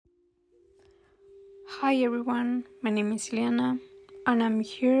Hi everyone, my name is Liana and I'm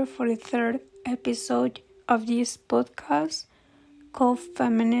here for the third episode of this podcast called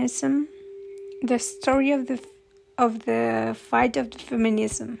Feminism, the story of the fight of the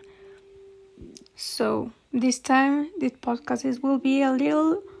feminism. So this time this podcast will be a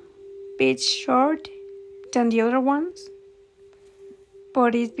little bit short than the other ones,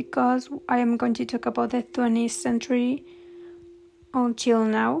 but it's because I am going to talk about the 20th century until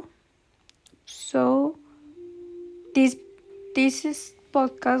now. So this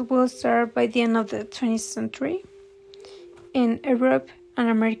podcast will start by the end of the 20th century. In Europe and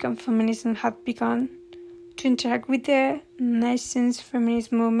American feminism had begun to interact with the nascent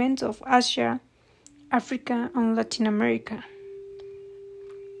feminist movements of Asia, Africa, and Latin America.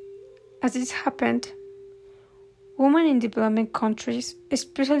 As this happened, women in developing countries,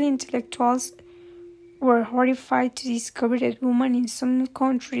 especially intellectuals, were horrified to discover that women in some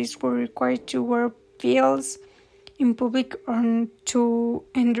countries were required to wear veils in public or to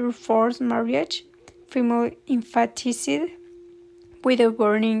endure forced marriage, female infanticide, with the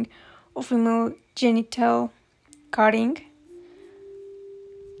burning of female genital cutting,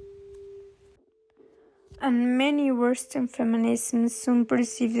 and many Western feminisms soon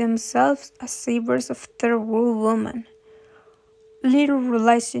perceived themselves as savers of third world women, little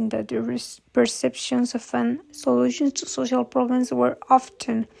realizing that their perceptions of solutions to social problems were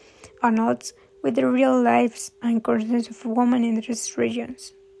often at odds with the real lives and conditions of women in these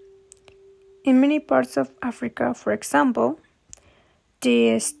regions. In many parts of Africa, for example,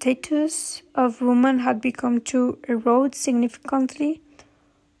 the status of women had begun to erode significantly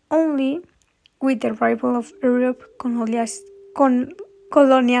only with the arrival of European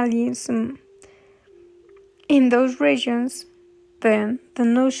colonialism. In those regions, then, the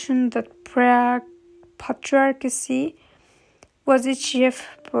notion that patriarchy was the chief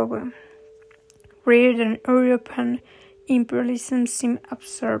problem, rather than European imperialism, seemed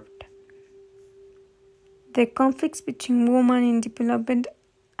absurd. The conflicts between women in development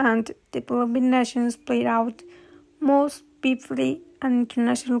and developing nations played out most vividly at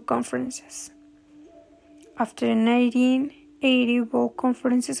international conferences. After the 1980 World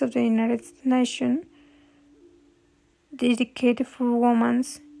Conferences of the United Nations, dedicated for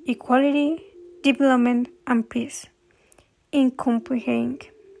women's equality, development, and peace, in comprehending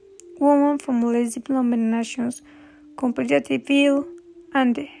women from less developed nations completed the bill,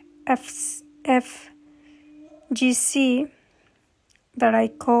 and the FGC that I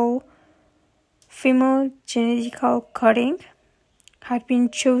call female genital cutting had been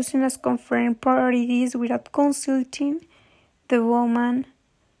chosen as conference priorities without consulting the woman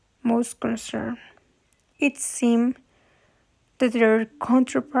most concerned. It seemed that their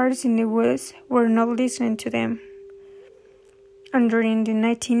counterparts in the West were not listening to them. And during the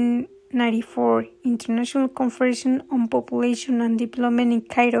 1994 International Conference on Population and Development in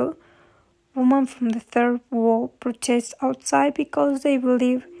Cairo, women from the Third World protested outside because they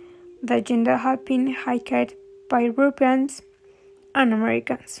believed the agenda had been hijacked by Europeans and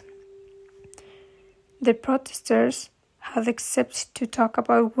Americans. The protesters had accepted to talk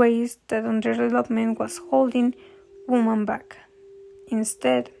about ways that underdevelopment was holding women back.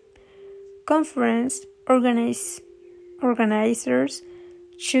 Instead, conference organizers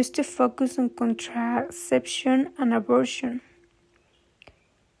choose to focus on contraception and abortion.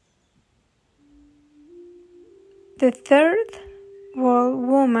 The Third World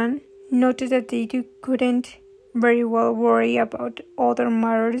women noted that they couldn't very well worry about other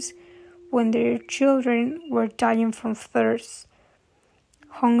matters when their children were dying from thirst,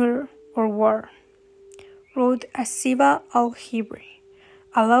 hunger, or war, wrote Asiba al-Hibri,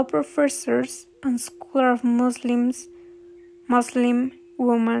 a law professor and scholar of Muslim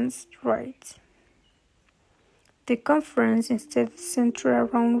women's rights. The conference instead centered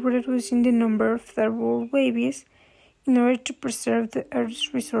around reducing the number of third world babies in order to preserve the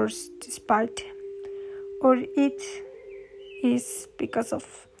Earth's resources despite, or it is because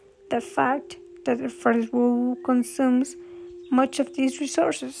of the fact that the first world consumes much of these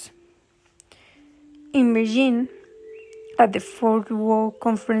resources. In Beijing, at the Fourth World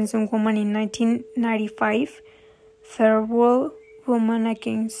Conference on Women in 1995, Third World Women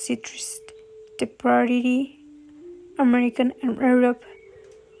Against Citrus, the priority American and Europe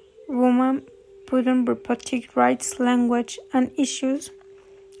women put on reproductive rights, language, and issues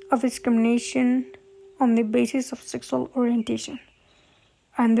of discrimination on the basis of sexual orientation,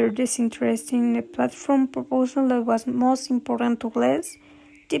 under disinterest in a platform proposal that was most important to less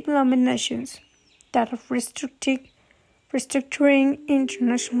developed nations, that of restructuring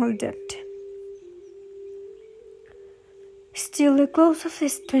international debt. Until the close of the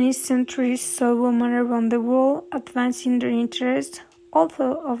 20th century saw women around the world advancing their interests,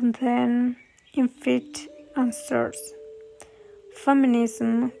 although often in feet and stars.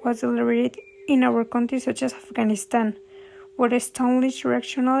 Feminism was celebrated in our countries such as Afghanistan, where established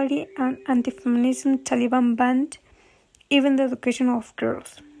reactionary and anti-feminism Taliban banned even the education of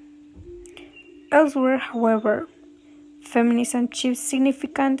girls. Elsewhere, however, feminism achieved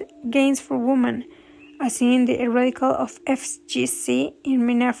significant gains for women, as in the eradication of FGC in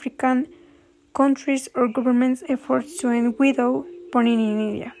many African countries or governments' efforts to end widow burning in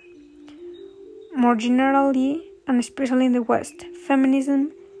India. More generally, and especially in the West,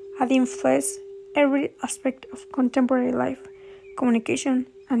 feminism had influenced every aspect of contemporary life, communication,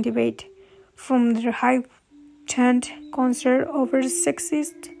 and debate, from the heightened concern over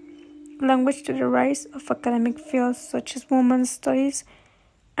sexist language to the rise of academic fields such as women's studies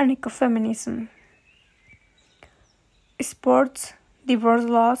and ecofeminism. Sports, divorce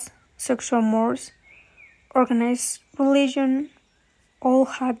laws, sexual mores, organized religion, all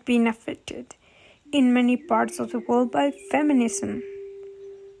had been affected in many parts of the world by feminism.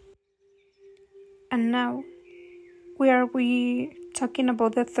 And now we talking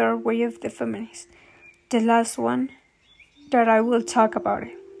about the third wave of the feminists, the last one that I will talk about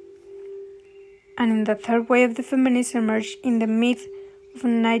it. And in the third wave of the feminists emerged in the mid of the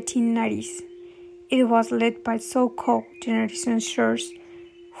 1990s. It was led by so-called Generation Xers,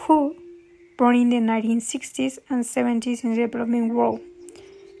 who, born in the 1960s and 70s in the developing world,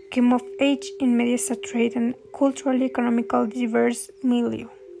 came of age in media-saturated and culturally economically diverse milieu.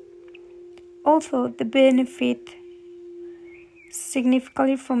 Although they benefit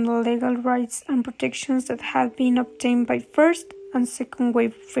significantly from the legal rights and protections that had been obtained by first and second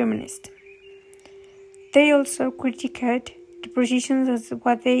wave feminists. They also critiqued the positions as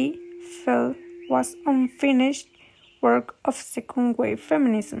what they felt was unfinished work of second wave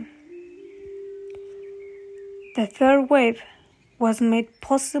feminism. The third wave was made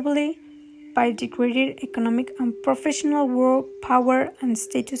possible by the greater economic and professional world power and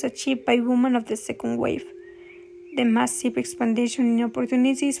status achieved by women of the second wave, the massive expansion in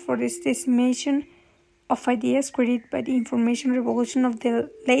opportunities for the dissemination of ideas created by the information revolution of the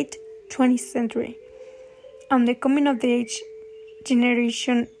late 20th century, and the coming of the age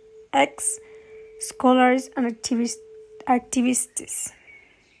Generation X scholars and activists.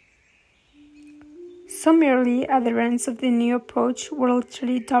 Some early adherents of the new approach were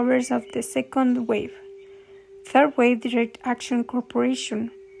literally daughters of the second wave. Third Wave Direct Action Corporation,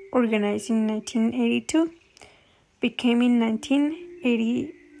 organized in 1982, became in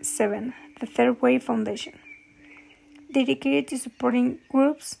 1987 the Third Wave Foundation, dedicated to supporting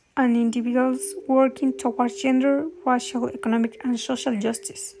groups and individuals working towards gender, racial, economic, and social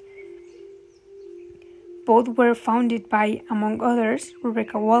justice. Both were founded by, among others,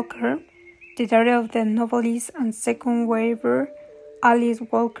 Rebecca Walker, the daughter of the novelist and second waver Alice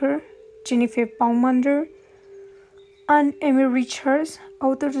Walker, Jennifer Baumander, and Amy Richards,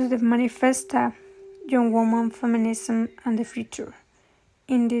 authors of the Manifesta, Young Woman, Feminism, and the Future,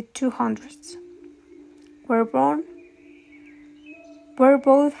 in the 200s. Were both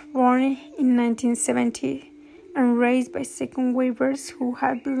born in 1970 and raised by second wavers who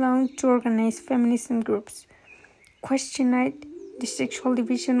had belonged to organized feminism groups, questioned the sexual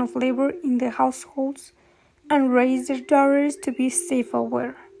division of labor in their households, and raised their daughters to be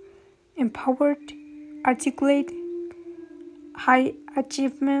self-aware, empowered, articulate,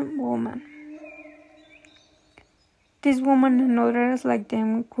 high-achievement women. These women and others like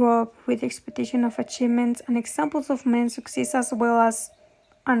them grew up with the expectation of achievements and examples of men's success, as well as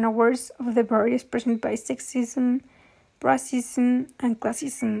unawares of the barriers presented by sexism, racism, and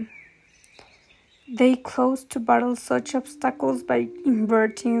classism. They close to battle such obstacles by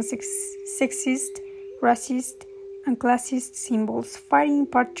inverting sexist, racist, and classist symbols, fighting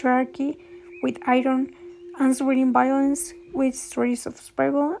patriarchy with iron, answering violence with stories of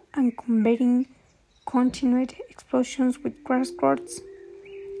struggle, and combating continued explosions with grassroots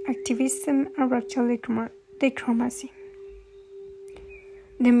activism and racial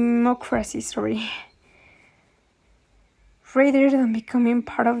democracy. Rather than becoming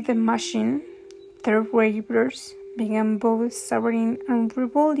part of the machine, third wavers began both sabotaging and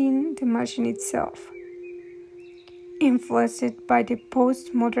rebuilding the machine itself. Influenced by the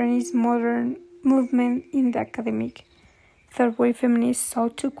post-modernist modern movement in the academic, third wave feminists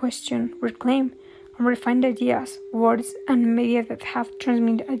sought to question, reclaim, and refine ideas, words, and media that have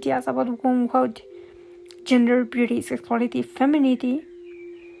transmitted ideas about womanhood, gender, beauty, sexuality, femininity,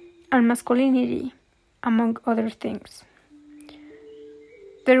 and masculinity, among other things.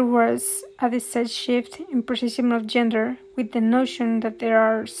 there was a decisive shift in perception of gender, with the notion that there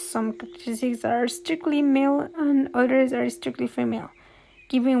are some characteristics that are strictly male and others are strictly female,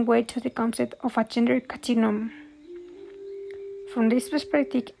 giving way to the concept of a gender continuum. From this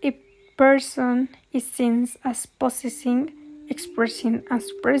perspective, a person is seen as possessing, expressing, and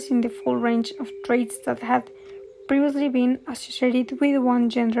suppressing the full range of traits that had previously been associated with one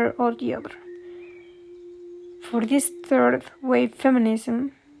gender or the other. For this third wave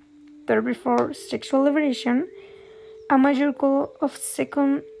feminism, there before sexual liberation, a major goal of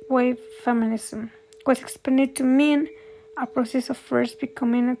second wave feminism was explained to mean a process of first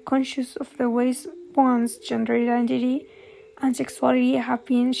becoming conscious of the ways one's gender identity and sexuality have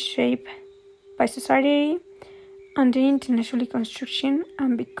been shaped by society and the international construction,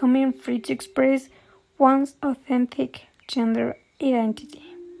 and becoming free to express one's authentic gender identity.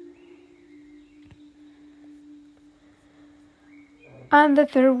 And the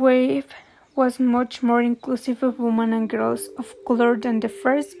third wave was much more inclusive of women and girls of color than the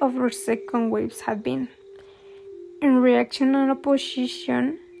first or second waves had been. In reaction and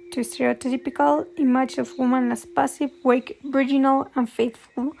opposition to stereotypical image of women as passive, weak, virginal, and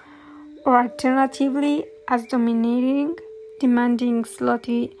faithful, or alternatively as dominating, demanding,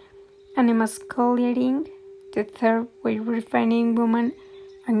 slutty, and emasculating, the third wave refining women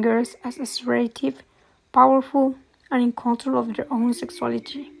and girls as assertive, powerful, and in control of their own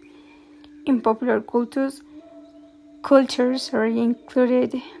sexuality. In popular cultures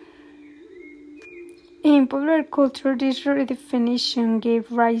included. In popular culture, this redefinition gave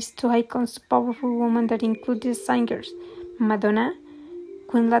rise to icons of powerful women that included singers Madonna,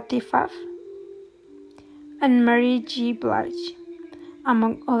 Queen Latifah, and Mary J. Blige,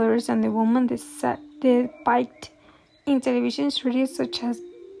 among others, and the women depicted in television series such as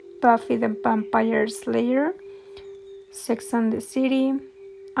Buffy the Vampire Slayer, Sex and the City,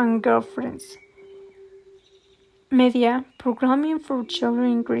 and Girlfriends. Media programming for children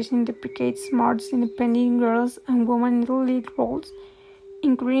increasingly depicts smart, independent girls and women in lead roles,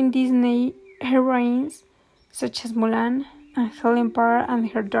 including Disney heroines such as Mulan and Helen Parr and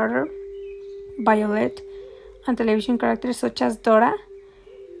her daughter, Violet, and television characters such as Dora,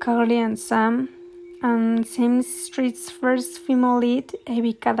 Carly and Sam, and Sesame Street's first female lead,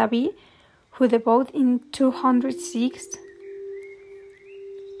 Evika Davy, who debuted in 2006.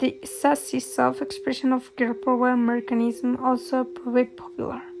 The sassy self-expression of girl power Americanism also proved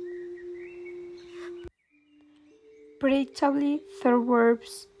popular. Predictably,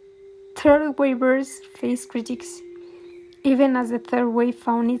 third wavers faced critics. Even as the third wave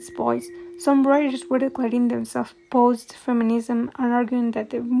found its voice, some writers were declaring themselves post-feminism and arguing that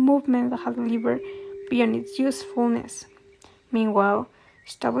the movement had lived beyond its usefulness. Meanwhile,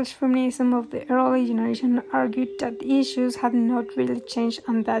 established feminism of the early generation argued that the issues had not really changed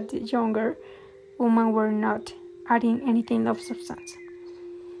and that the younger women were not adding anything of substance.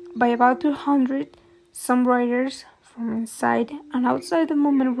 By about 200, some writers from inside and outside the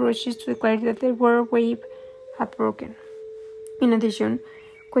movement rushed to declare that the world wave had broken. In addition,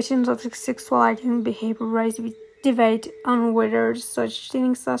 questions of sexuality and behavior raised debate on whether such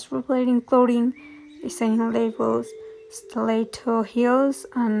things as regulating clothing, designing labels, stiletto heels,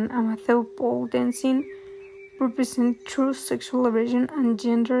 and amateur pole dancing represent true sexual liberation and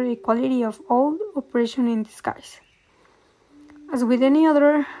gender equality of all oppression in disguise. As with any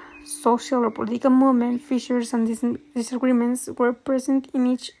other social or political movement, fissures and disagreements were present in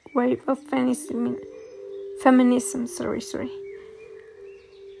each wave of feminism.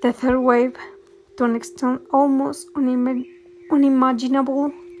 The third wave, to an extent almost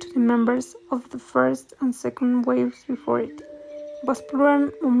unimaginable to the members of the first and second waves before it, was plural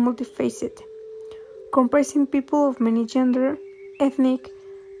and multifaceted, comprising people of many gender, ethnic,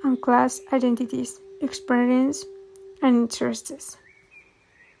 and class identities, experiences, and interests,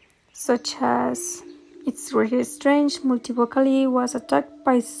 such as its really strange multivocality was attacked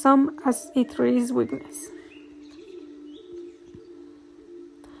by some as its greatest weakness.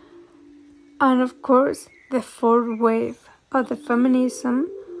 And of course, the fourth wave of the feminism,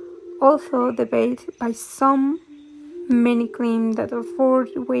 although debated by some, many claim that the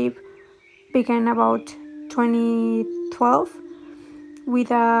fourth wave began about 2012 with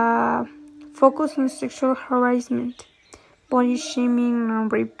a focus on sexual harassment, body shaming,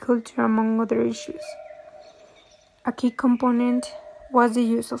 and rape culture, among other issues. A key component was the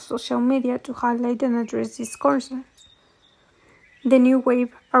use of social media to highlight and address these concerns. The new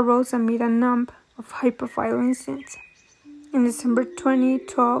wave arose amid a number of high-profile incidents. In December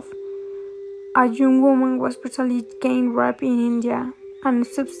 2012, a young woman was brutally gang raped in India and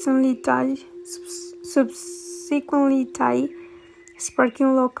subsequently died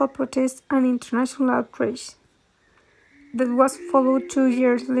sparking local protests and international outrage. That was followed 2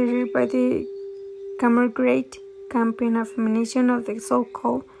 years later by the Gamergate campaign of feminism of the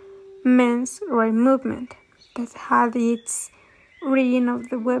so-called men's rights movement that had its origin of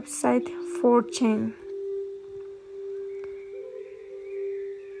the website 4chan.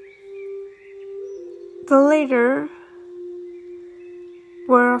 The latter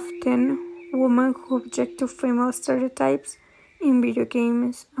were often women who object to female stereotypes in video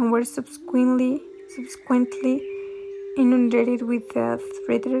games and were subsequently inundated with death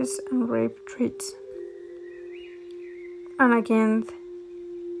threats and rape threats. And against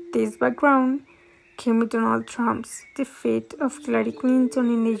this background came with Donald Trump's defeat of Hillary Clinton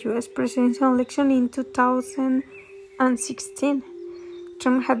in the U.S. presidential election in 2016.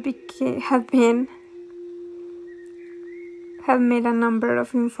 Trump had made a number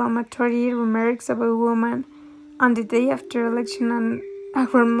of inflammatory remarks about women, and the day after election,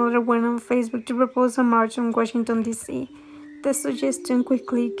 our mother went on Facebook to propose a march on Washington, D.C. The suggestion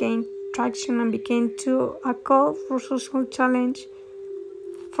quickly gained traction and became a call for social change,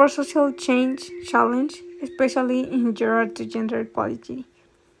 especially in regard to gender equality,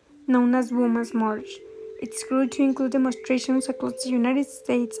 known as Women's March. It grew to include demonstrations across the United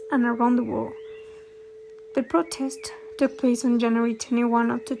States and around the world. The protest took place on January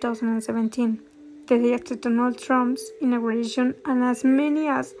 21 of 2017, the day after Donald Trump's inauguration, and as many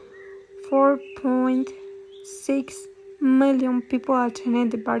as 4.6 million people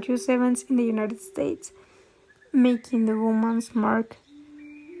attended the various events in the United States, making the Women's March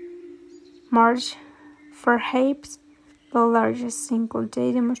perhaps the largest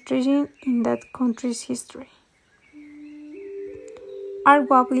single-day demonstration in that country's history.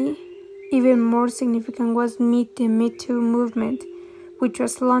 Arguably, even more significant was the Me Too movement, which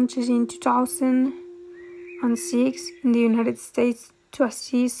was launched in 2006 in the United States to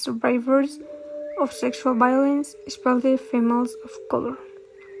assist survivors of sexual violence, especially females of color.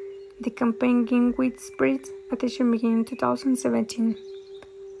 The campaign gained widespread attention beginning in 2017.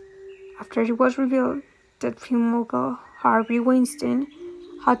 After it was revealed that film mogul Harvey Weinstein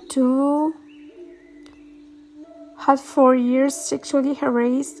had 4 years sexually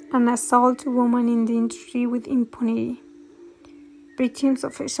harassed and assaulted women in the industry with impunity. Victims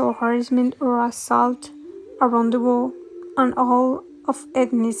of sexual harassment or assault around the world and all of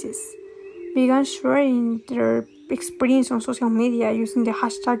ethnicities began sharing their experience on social media using the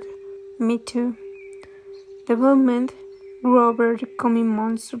hashtag MeToo. The movement grew over the coming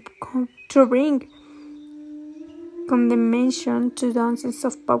months to bring condemnation to dozens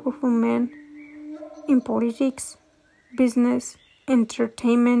of powerful men in politics, business,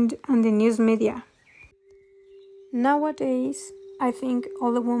 entertainment, and the news media. Nowadays, I think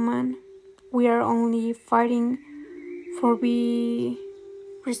all the women, we are only fighting for be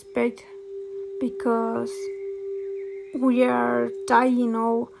respect because we are dying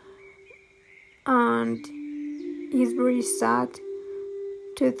all, and it's very sad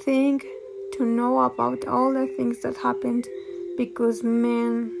to know about all the things that happened because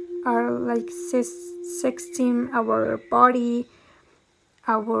men are like sexting our body,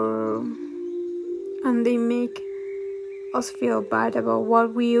 and they make us feel bad about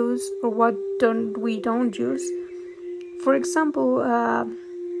what we use or what we don't use. For example,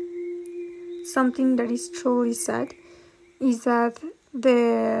 something that is truly sad is that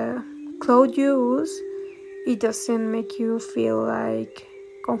the clothes you use, it doesn't make you feel like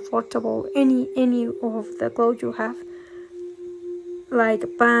comfortable. Any of the clothes you have, like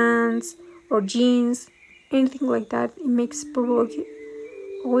pants or jeans, anything like that, it makes probably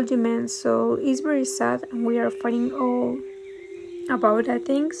all the men. So it's very sad, and we are fighting all about that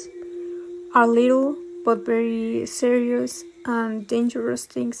things, are little but very serious and dangerous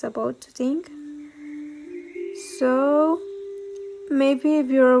things about to think. So maybe if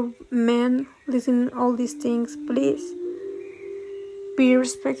you're a man listening to all these things, please be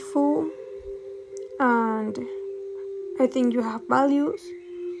respectful, and I think you have values,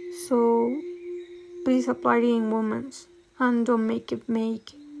 so please apply it in women and don't make it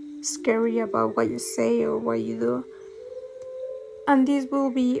scary about what you say or what you do. And this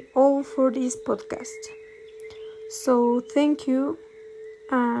will be all for this podcast. So thank you,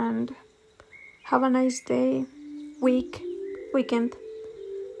 and have a nice day, weekend,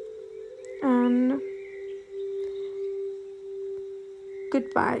 and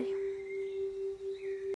goodbye.